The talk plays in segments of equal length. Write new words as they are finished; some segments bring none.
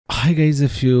Hi guys,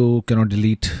 if you cannot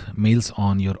delete mails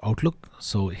on your Outlook,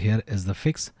 so here is the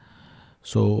fix.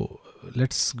 So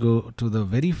let's go to the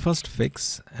very first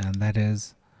fix, and that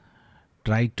is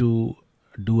try to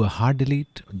do a hard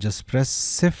delete. Just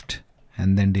press shift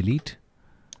and then delete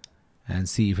and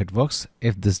see if it works.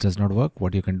 If this does not work,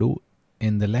 what you can do,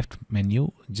 in the left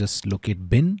menu, just locate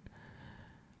bin,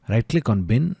 right click on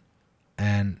bin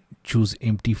and choose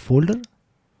empty folder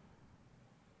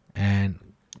and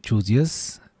choose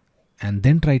yes, and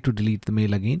then try to delete the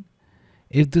mail again.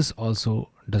 If this also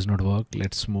does not work,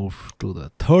 let's move to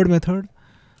the third method.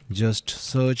 Just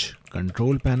search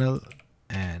control panel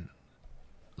and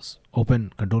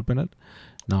open control panel.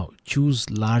 Now choose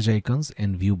large icons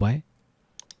in view by.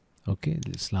 Okay,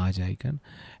 this large icon,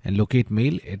 and locate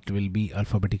mail. It will be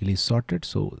alphabetically sorted,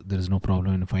 so there is no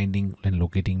problem in finding and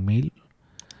locating mail.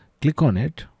 Click on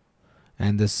it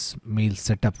and this mail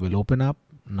setup will open up.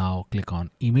 Now click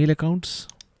on email accounts.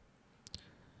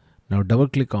 Now double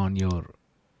click on your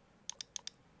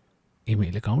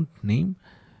email account name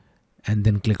and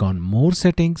then click on more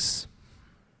settings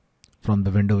from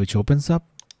the window which opens up.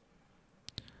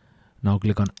 Now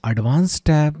click on advanced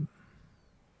tab.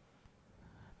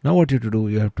 Now what you have to do,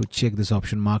 you have to check this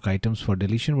option, mark items for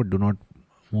deletion, but do not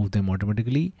move them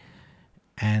automatically.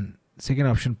 And second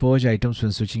option, purge items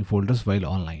when switching folders while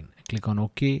online. Click on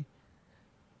OK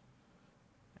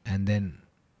and then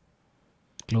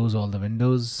close all the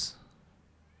windows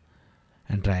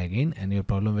and try again, and your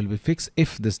problem will be fixed.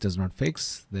 If this does not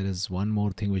fix, there is one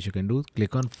more thing which you can do.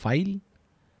 Click on file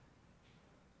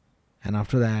and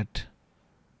after that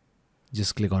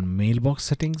just click on mailbox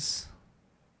settings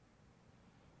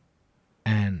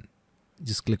and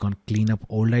just click on clean up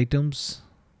old items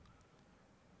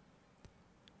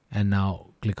and now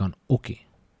click on OK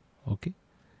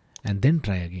and then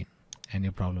try again and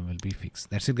your problem will be fixed.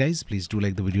 That's it guys. Please do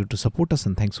like the video to support us,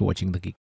 and thanks for watching The Geek.